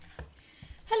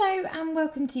Hello and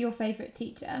welcome to Your Favourite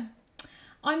Teacher.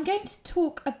 I'm going to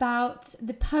talk about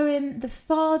the poem The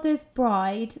Father's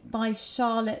Bride by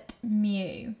Charlotte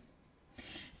Mew.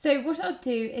 So what I'll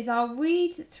do is I'll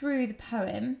read through the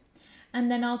poem and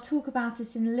then I'll talk about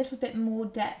it in a little bit more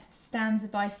depth, stanza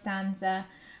by stanza,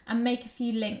 and make a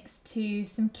few links to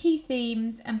some key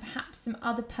themes and perhaps some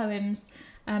other poems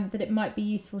that it might be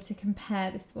useful to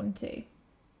compare this one to.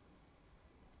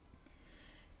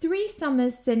 3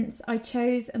 summers since I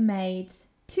chose a maid,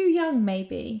 too young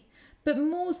maybe, but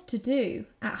more's to do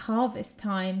at harvest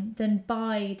time than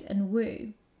bide and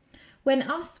woo. When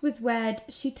us was wed,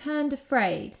 she turned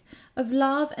afraid of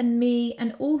love and me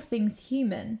and all things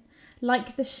human.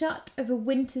 Like the shut of a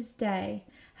winter's day,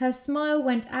 her smile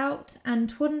went out and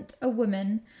 'twa'n't a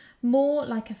woman, more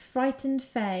like a frightened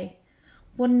fay.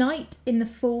 One night in the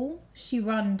fall she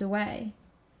runned away.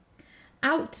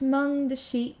 Out 'mong the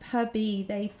sheep her bee,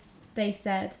 they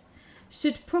said,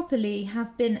 should properly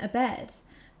have been abed,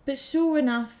 but sure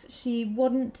enough she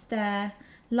wa'n't there,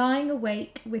 lying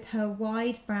awake with her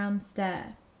wide brown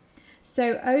stare.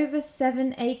 So over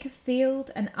 7-acre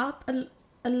field and up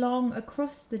along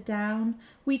across the down,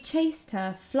 we chased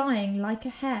her, flying like a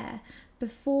hare,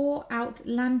 before out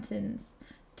lanterns,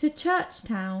 to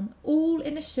Churchtown, all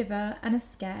in a shiver and a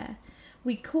scare.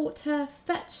 We caught her,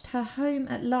 fetched her home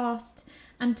at last,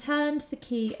 and turned the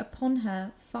key upon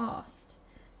her fast.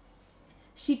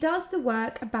 She does the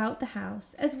work about the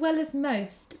house as well as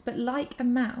most, but like a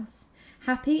mouse,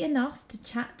 happy enough to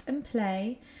chat and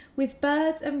play with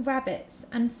birds and rabbits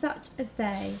and such as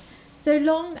they, so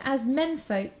long as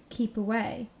menfolk keep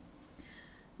away.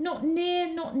 Not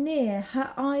near,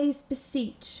 her eyes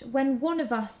beseech, when one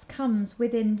of us comes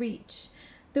within reach.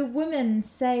 The women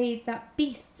say that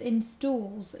beasts in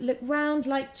stalls look round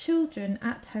like children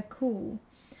at her call.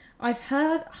 I've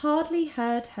hardly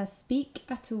heard her speak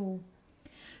at all.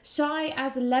 Shy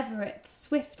as a leveret,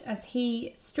 swift as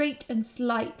he, straight and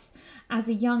slight as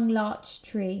a young larch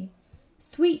tree.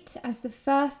 Sweet as the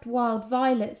first wild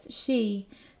violets she,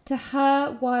 to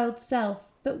her wild self,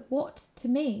 but what to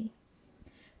me?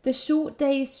 The short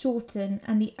days shorten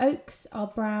and the oaks are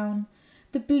brown.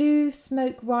 The blue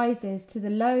smoke rises to the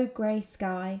low grey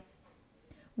sky.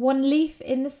 One leaf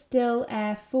in the still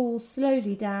air falls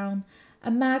slowly down.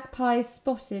 A magpie's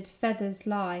spotted feathers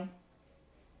lie.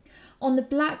 On the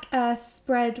black earth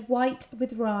spread white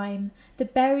with rime, the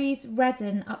berries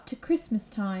redden up to Christmas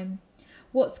time.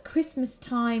 What's Christmas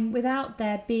time without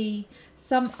there be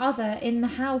some other in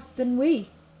the house than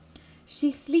we?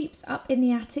 She sleeps up in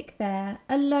the attic there,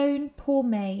 alone, poor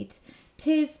maid.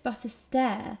 'Tis but a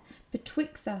stair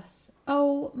betwixt us.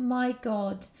 Oh my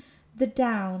God, the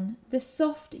down, the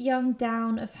soft young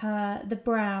down of her, the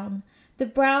brown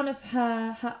of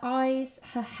her eyes,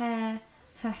 her hair.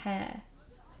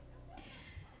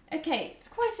 Okay, it's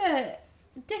quite a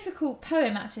difficult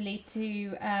poem actually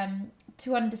to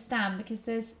understand because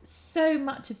there's so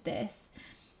much of this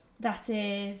that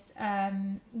is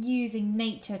using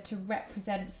nature to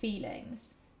represent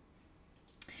feelings.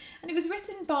 And it was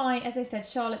written by, as I said,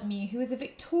 Charlotte Mew, who was a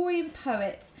Victorian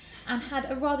poet and had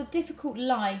a rather difficult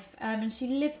life, and she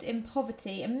lived in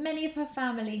poverty, and many of her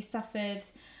family suffered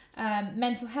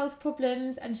mental health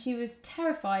problems, and she was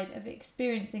terrified of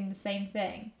experiencing the same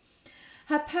thing.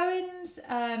 Her poems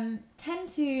tend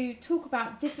to talk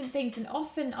about different things and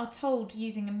often are told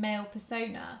using a male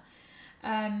persona.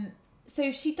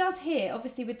 So she does here,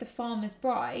 obviously with The Farmer's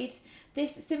Bride,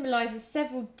 this symbolises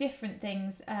several different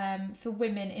things for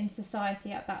women in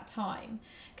society at that time,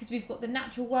 because we've got the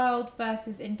natural world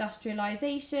versus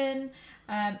industrialisation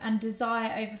and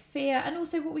desire over fear, and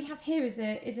also what we have here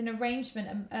is an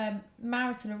arrangement, a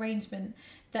marital arrangement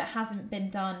that hasn't been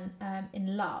done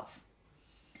in love.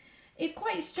 It's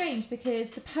quite strange because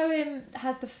the poem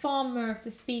has the farmer of the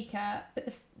speaker,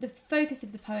 but the focus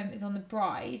of the poem is on the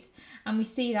bride, and we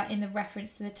see that in the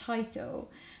reference to the title.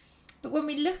 But when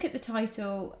we look at the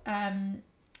title and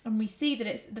we see that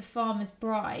it's The Farmer's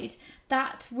Bride,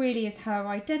 that really is her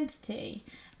identity.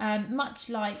 Much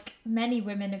like many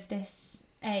women of this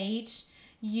age,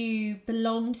 you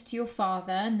belonged to your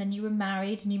father and then you were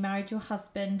married and you married your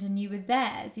husband and you were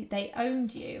theirs. They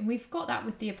owned you. And we've got that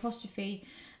with the apostrophe,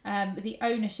 with the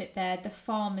ownership there, The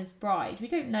Farmer's Bride. We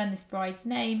don't learn this bride's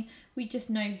name, we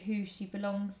just know who she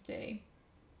belongs to.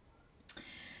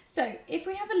 So if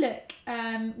we have a look,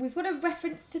 we've got a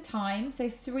reference to time, so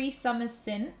 3 summers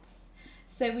since.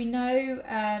 So we know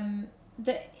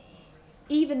that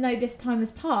even though this time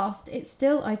has passed, it's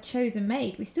still I chose a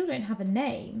maid. We still don't have a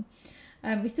name.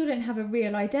 We still don't have a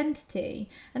real identity.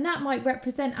 And that might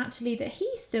represent actually that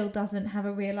he still doesn't have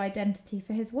a real identity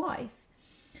for his wife.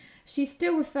 She's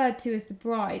still referred to as the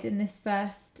bride in this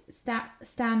first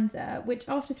stanza, which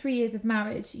after 3 years of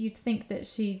marriage, you'd think that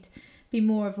she'd be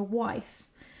more of a wife.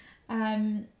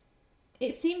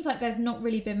 It seems like there's not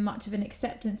really been much of an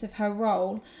acceptance of her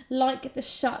role, like the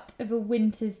shut of a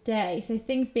winter's day. So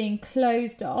things being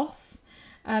closed off.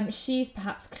 She's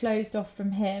perhaps closed off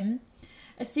from him.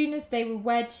 As soon as they were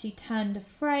wed, she turned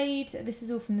afraid. This is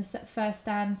all from the first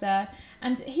stanza.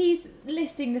 And he's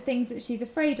listing the things that she's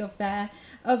afraid of there,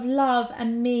 of love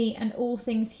and me and all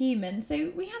things human.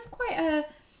 So we have quite a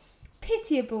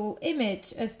pitiable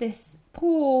image of this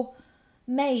poor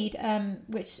maid,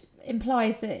 which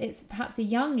implies that it's perhaps a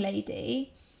young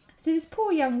lady. So this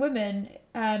poor young woman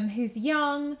who's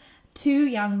young, too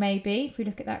young maybe, if we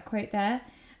look at that quote there,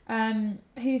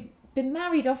 who's been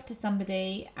married off to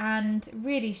somebody, and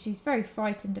really she's very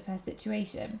frightened of her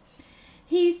situation.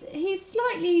 He's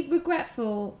slightly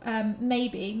regretful,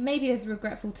 maybe there's a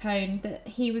regretful tone that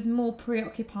he was more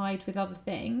preoccupied with other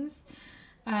things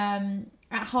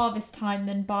at harvest time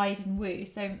than bide and woo.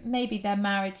 So maybe their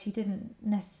marriage, he didn't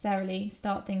necessarily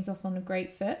start things off on a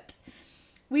great foot.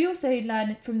 We also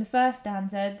learn from the first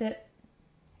stanza that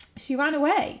she ran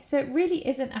away. So it really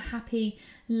isn't a happy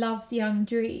love's young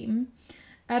dream.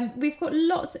 We've got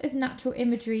lots of natural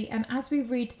imagery, and as we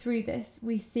read through this,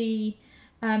 we see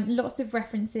lots of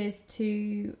references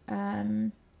to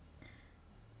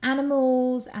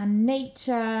animals and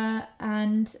nature,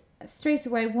 and straight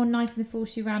away, one night in the fall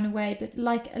she ran away, but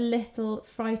like a little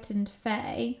frightened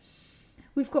fae.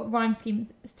 We've got rhyme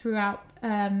schemes throughout.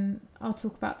 I'll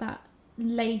talk about that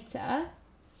later.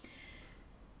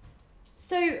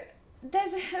 So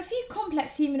there's a few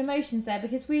complex human emotions there,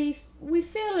 because we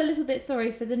feel a little bit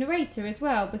sorry for the narrator as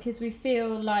well, because we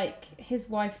feel like his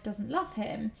wife doesn't love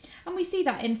him. And we see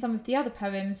that in some of the other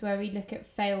poems where we look at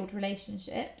failed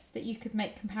relationships that you could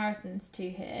make comparisons to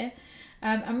here,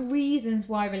 and reasons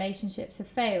why relationships have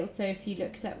failed. So if you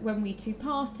looked at When We Two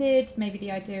Parted, maybe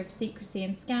the idea of secrecy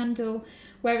and scandal,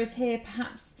 whereas here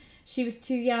perhaps she was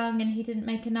too young and he didn't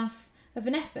make enough of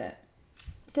an effort.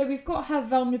 So we've got her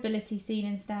vulnerability seen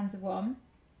in stanza 1.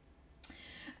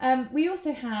 We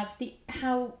also have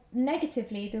how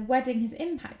negatively the wedding has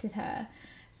impacted her.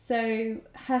 So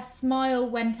her smile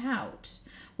went out.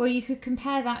 Well, you could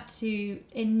compare that to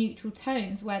in neutral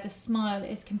tones, where the smile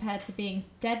is compared to being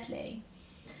deadly.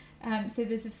 So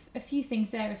there's a few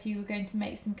things there if you were going to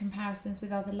make some comparisons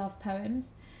with other love poems.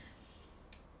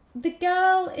 The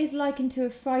girl is likened to a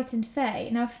frightened fae.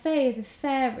 Now, fae is a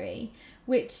fairy,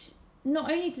 which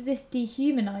not only does this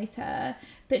dehumanise her,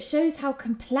 but shows how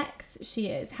complex she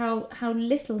is, how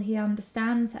little he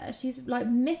understands her. She's like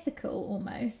mythical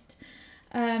almost,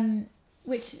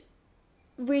 which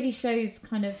really shows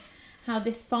kind of how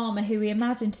this farmer, who we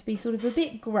imagine to be sort of a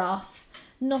bit gruff,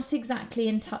 not exactly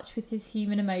in touch with his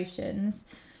human emotions,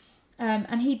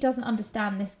 and he doesn't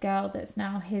understand this girl that's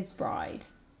now his bride.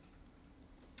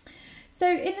 So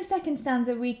in the second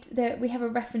stanza, we have a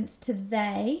reference to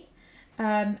they.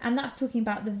 And that's talking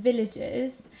about the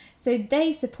villagers. So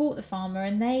they support the farmer,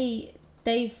 and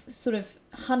they've sort of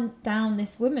hunt down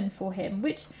this woman for him,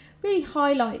 which really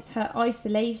highlights her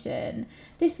isolation.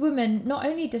 This woman, not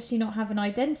only does she not have an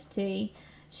identity,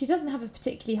 she doesn't have a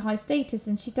particularly high status,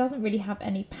 and she doesn't really have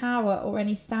any power or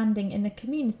any standing in the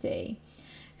community.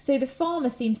 So the farmer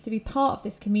seems to be part of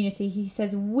this community. He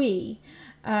says we,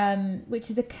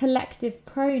 which is a collective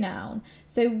pronoun.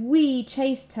 So we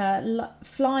chased her,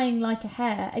 flying like a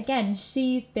hare. Again,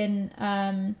 she's been,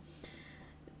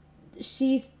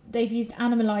 they've used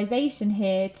animalisation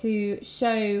here to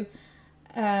show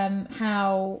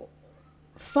how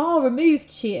far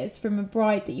removed she is from a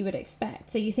bride that you would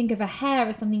expect. So you think of a hare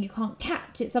as something you can't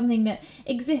catch. It's something that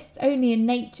exists only in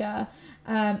nature,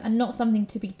 and not something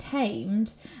to be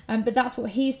tamed. But that's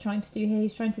what he's trying to do here.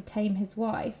 He's trying to tame his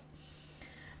wife.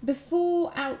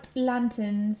 Before out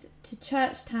lanterns to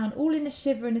Churchtown, all in a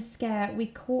shiver and a scare, we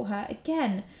caught her.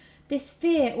 Again, this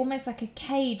fear, almost like a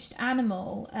caged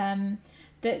animal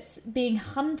that's being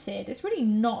hunted. It's really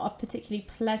not a particularly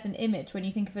pleasant image when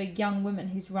you think of a young woman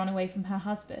who's run away from her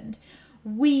husband.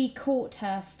 We caught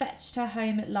her, fetched her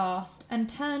home at last, and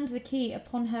turned the key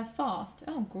upon her fast.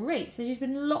 Oh, great. So she's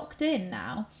been locked in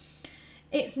now.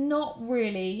 It's not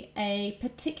really a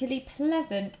particularly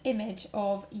pleasant image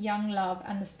of young love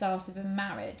and the start of a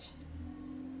marriage.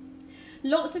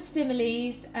 Lots of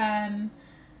similes,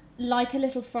 like a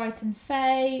little frightened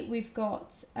fae. We've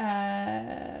got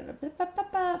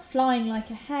flying like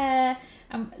a hare,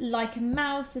 like a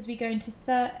mouse as we go into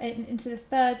the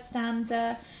third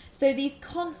stanza. So these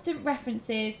constant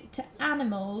references to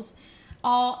animals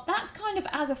that's kind of,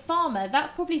 as a farmer,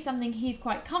 that's probably something he's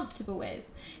quite comfortable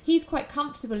with. He's quite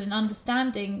comfortable in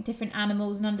understanding different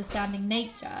animals and understanding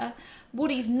nature.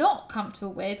 What he's not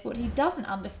comfortable with, what he doesn't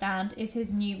understand, is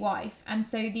his new wife. And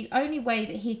so the only way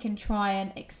that he can try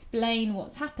and explain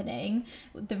what's happening,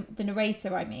 the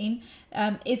narrator I mean,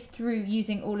 is through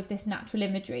using all of this natural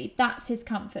imagery. That's his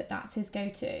comfort, that's his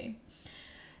go-to.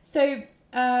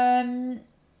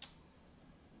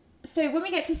 So when we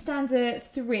get to stanza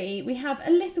 3, we have a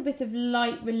little bit of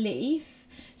light relief.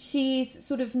 She's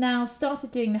sort of now started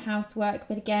doing the housework,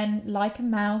 but again, like a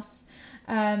mouse,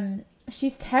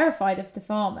 she's terrified of the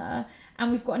farmer.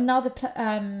 And we've got another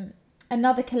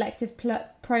collective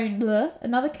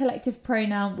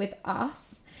pronoun with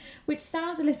us, which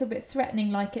sounds a little bit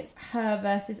threatening, like it's her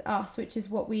versus us, which is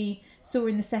what we saw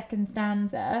in the second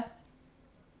stanza.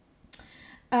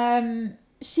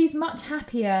 She's much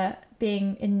happier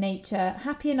being in nature,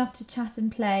 happy enough to chat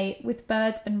and play with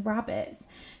birds and rabbits.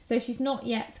 So she's not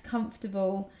yet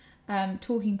comfortable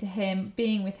talking to him,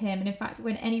 being with him. And in fact,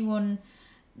 when anyone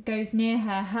goes near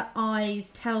her, her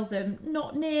eyes tell them,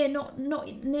 not near, not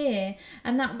near.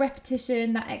 And that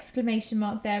repetition, that exclamation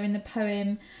mark there in the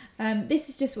poem, this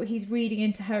is just what he's reading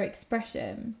into her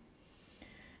expression.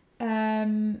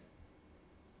 And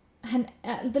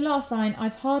the last line,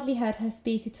 I've hardly heard her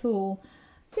speak at all.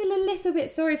 Feel a little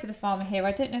bit sorry for the farmer here.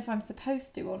 I don't know if I'm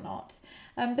supposed to or not,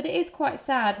 but it is quite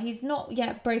sad. He's not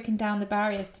yet broken down the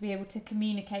barriers to be able to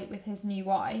communicate with his new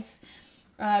wife,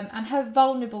 and her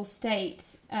vulnerable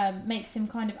state makes him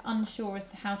kind of unsure as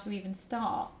to how to even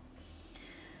start.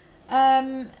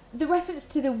 The reference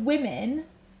to the women,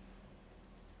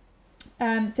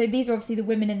 so these are obviously the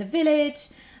women in the village.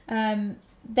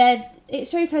 It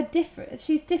shows her different.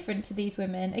 She's different to these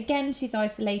women. Again, she's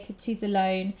isolated. She's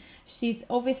alone. She's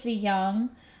obviously young,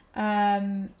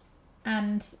 and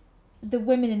the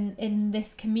women in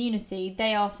this community,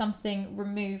 they are something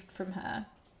removed from her.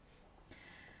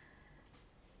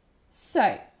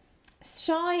 So,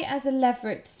 shy as a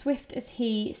leveret, swift as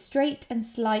he, straight and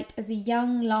slight as a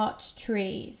young larch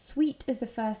tree, sweet as the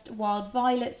first wild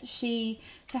violets, she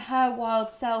to her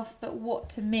wild self, but what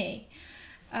to me?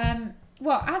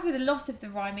 Well, as with a lot of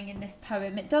the rhyming in this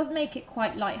poem, it does make it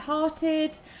quite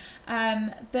light-hearted,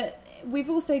 but we've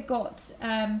also got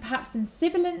perhaps some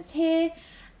sibilance here,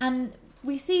 and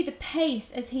we see the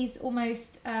pace as he's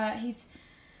almost, he's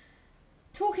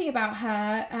talking about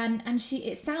her, and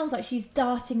it sounds like she's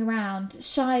darting around,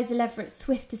 shy as a leveret,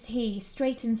 swift as he,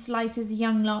 straight and slight as a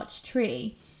young larch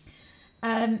tree.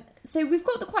 So we've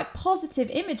got the quite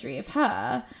positive imagery of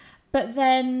her, but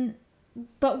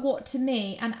what to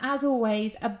me, and as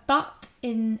always, a but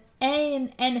in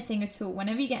anything at all.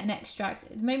 Whenever you get an extract,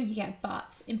 at the moment you get a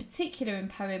but. In particular in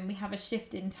poem, we have a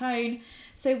shift in tone.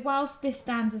 So whilst this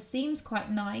stanza seems quite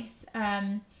nice,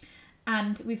 and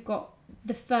we've got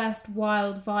the first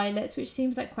wild violets, which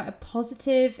seems like quite a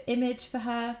positive image for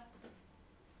her,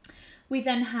 we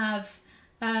then have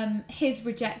his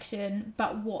rejection,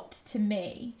 but what to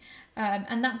me?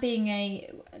 And that being a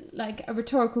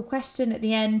rhetorical question at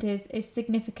the end is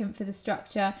significant for the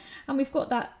structure. And we've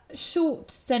got that short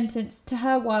sentence, to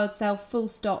her wild self, full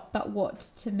stop, but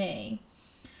what to me?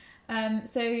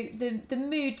 So the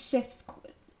mood shifts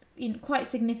quite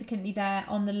significantly there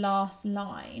on the last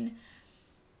line.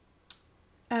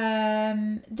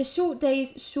 The short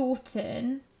days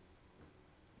shorten.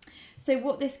 So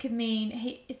what this could mean,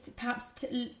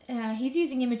 he's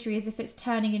using imagery as if it's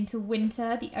turning into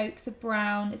winter. The oaks are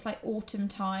brown. It's like autumn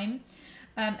time.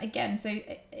 Again, so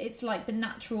it's like the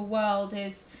natural world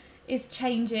is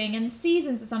changing, and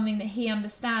seasons are something that he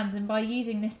understands. And by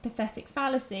using this pathetic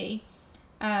fallacy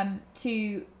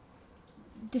to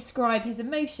describe his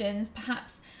emotions,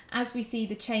 perhaps as we see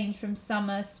the change from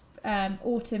summer,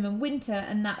 autumn and winter,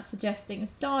 and that suggests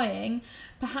things dying,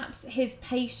 perhaps his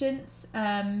patience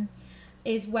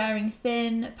is wearing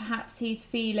thin, perhaps he's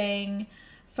feeling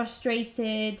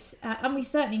frustrated, and we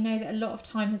certainly know that a lot of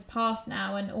time has passed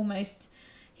now, and almost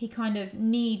he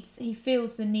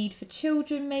feels the need for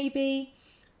children maybe.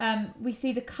 We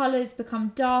see the colours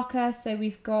become darker, so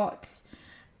we've got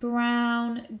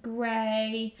brown,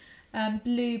 grey,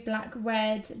 blue, black,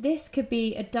 red. This could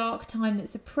be a dark time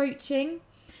that's approaching.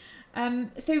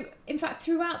 So, in fact,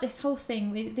 throughout this whole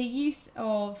thing, the use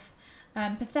of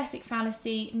pathetic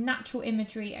fallacy, natural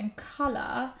imagery and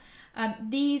colour,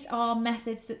 these are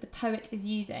methods that the poet is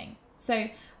using. So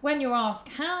when you're asked,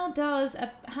 how does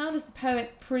the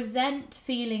poet present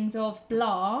feelings of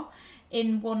blah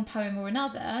in one poem or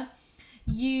another,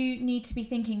 you need to be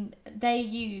thinking they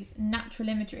use natural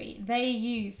imagery, they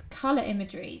use colour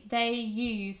imagery, they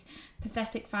use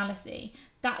pathetic fallacy.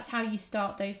 that's how you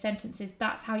start those sentences.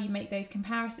 That's how you make those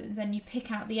comparisons. And you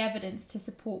pick out the evidence to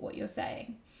support what you're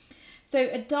saying. So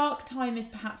a dark time is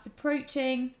perhaps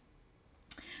approaching.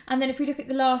 And then if we look at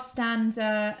the last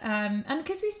stanza, and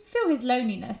because we feel his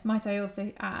loneliness, might I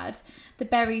also add, the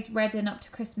berries redden up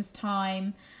to Christmas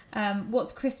time.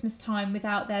 What's Christmas time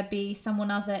without there be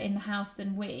someone other in the house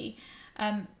than we?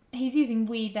 He's using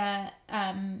we there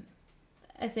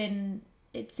as in,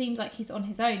 it seems like he's on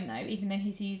his own though, even though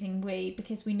he's using we,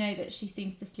 because we know that she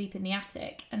seems to sleep in the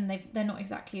attic and they're not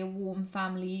exactly a warm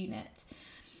family unit.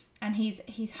 And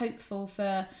he's hopeful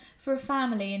for a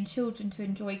family and children to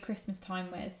enjoy Christmas time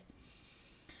with.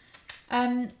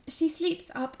 She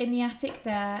sleeps up in the attic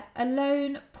there,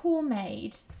 alone, poor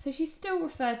maid. So she's still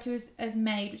referred to as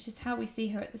maid, which is how we see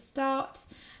her at the start.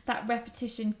 That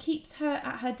repetition keeps her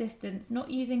at her distance,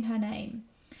 not using her name.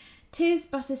 'Tis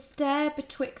but a stair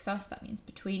betwixt us, that means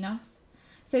between us.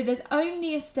 So there's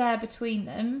only a stair between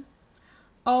them.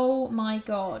 Oh my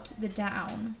God, the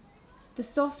down. The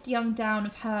soft young down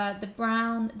of her, the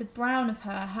brown of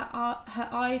her, her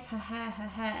eyes, her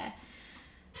hair.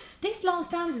 This last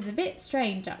stanza is a bit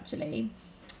strange, actually,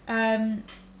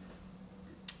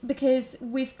 because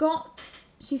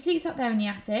she sleeps up there in the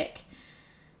attic.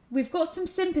 We've got some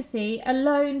sympathy,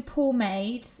 alone, poor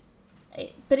maid,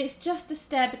 but it's just the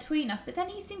stair between us. But then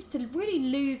he seems to really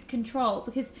lose control,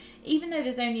 because even though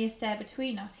there's only a stair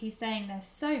between us, he's saying there's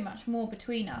so much more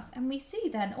between us. And we see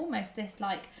then almost this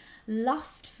like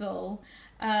lustful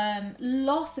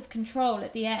loss of control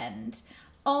at the end.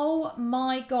 Oh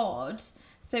my God.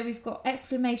 So we've got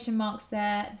exclamation marks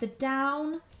there, the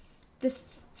down, the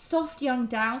soft young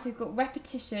down. So we've got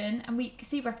repetition, and we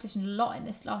see repetition a lot in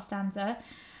this last stanza,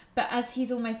 but as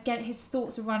he's almost his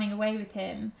thoughts are running away with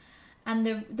him. And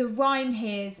the rhyme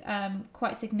here is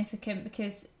quite significant,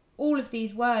 because all of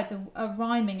these words are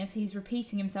rhyming as he's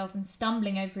repeating himself and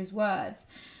stumbling over his words.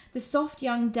 The soft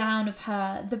young down of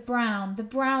her, the brown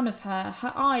of her,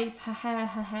 her eyes, her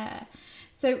hair.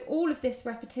 So all of this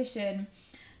repetition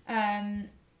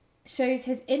shows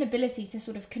his inability to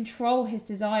sort of control his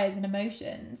desires and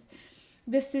emotions.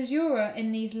 The caesura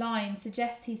in these lines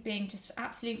suggests he's being just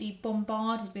absolutely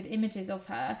bombarded with images of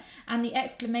her, and the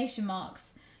exclamation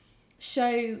marks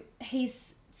show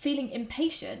he's feeling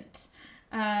impatient.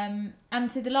 And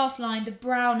to the last line, the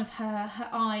brown of her, her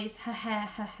eyes, her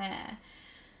hair.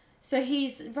 So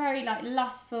he's very like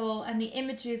lustful, and the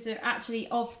images are actually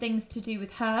of things to do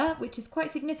with her, which is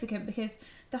quite significant, because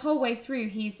the whole way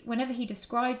through whenever he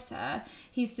describes her,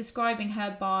 he's describing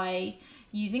her by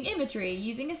using imagery,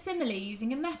 using a simile,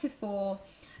 using a metaphor.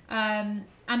 And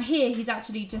here he's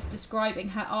actually just describing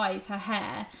her eyes, her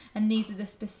hair, and these are the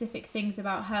specific things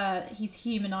about her he's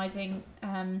humanising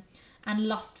and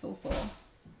lustful for.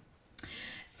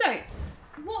 So,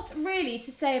 what really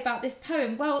to say about this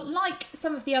poem? Well, like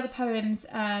some of the other poems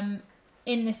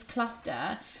in this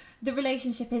cluster, the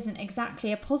relationship isn't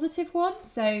exactly a positive one.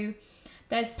 So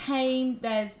there's pain,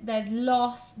 there's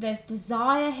loss, there's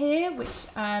desire here, which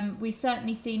we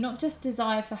certainly see not just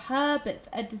desire for her, but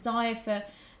a desire for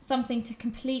something to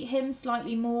complete him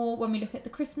slightly more when we look at the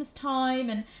Christmas time.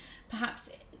 And perhaps,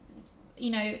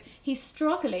 he's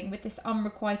struggling with this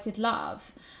unrequited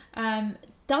love.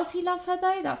 Does he love her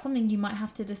though? That's something you might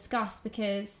have to discuss,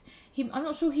 because I'm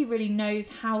not sure he really knows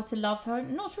how to love her.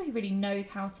 I'm not sure he really knows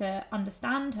how to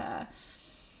understand her.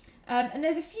 And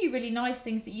there's a few really nice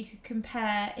things that you could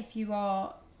compare if you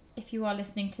are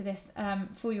listening to this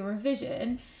for your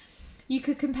revision. You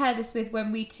could compare this with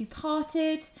When We Two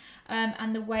Parted,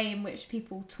 and the way in which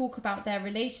people talk about their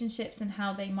relationships and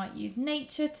how they might use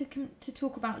nature to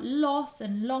talk about loss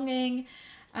and longing.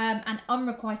 And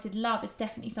unrequited love is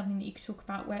definitely something that you could talk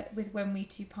about with When We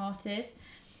Two Parted.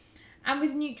 And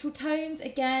with neutral tones,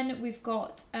 again, we've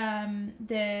got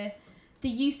the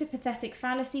use of pathetic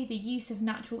fallacy, the use of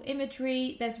natural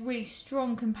imagery. There's really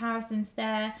strong comparisons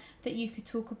there that you could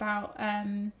talk about,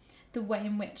 the way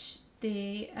in which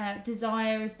the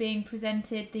desire is being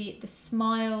presented, the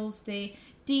smiles, the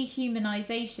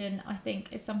dehumanization, I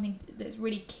think, is something that's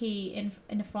really key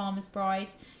in A Farmer's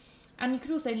Bride. And you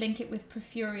could also link it with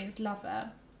Porphyria's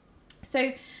lover.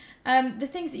 So the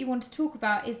things that you want to talk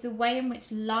about is the way in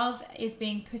which love is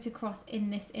being put across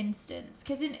in this instance.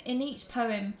 Because in each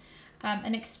poem,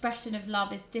 an expression of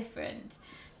love is different.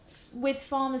 With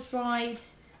Farmer's Bride,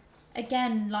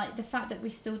 again, like the fact that we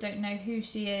still don't know who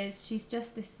she is, she's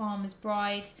just this farmer's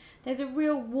bride. There's a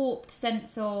real warped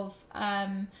sense of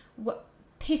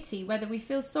pity, whether we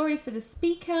feel sorry for the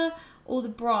speaker or the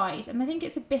bride. And I think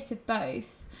it's a bit of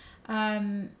both.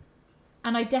 And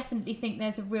I definitely think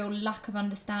there's a real lack of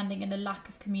understanding and a lack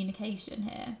of communication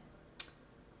here.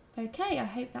 Okay, I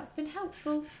hope that's been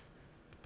helpful.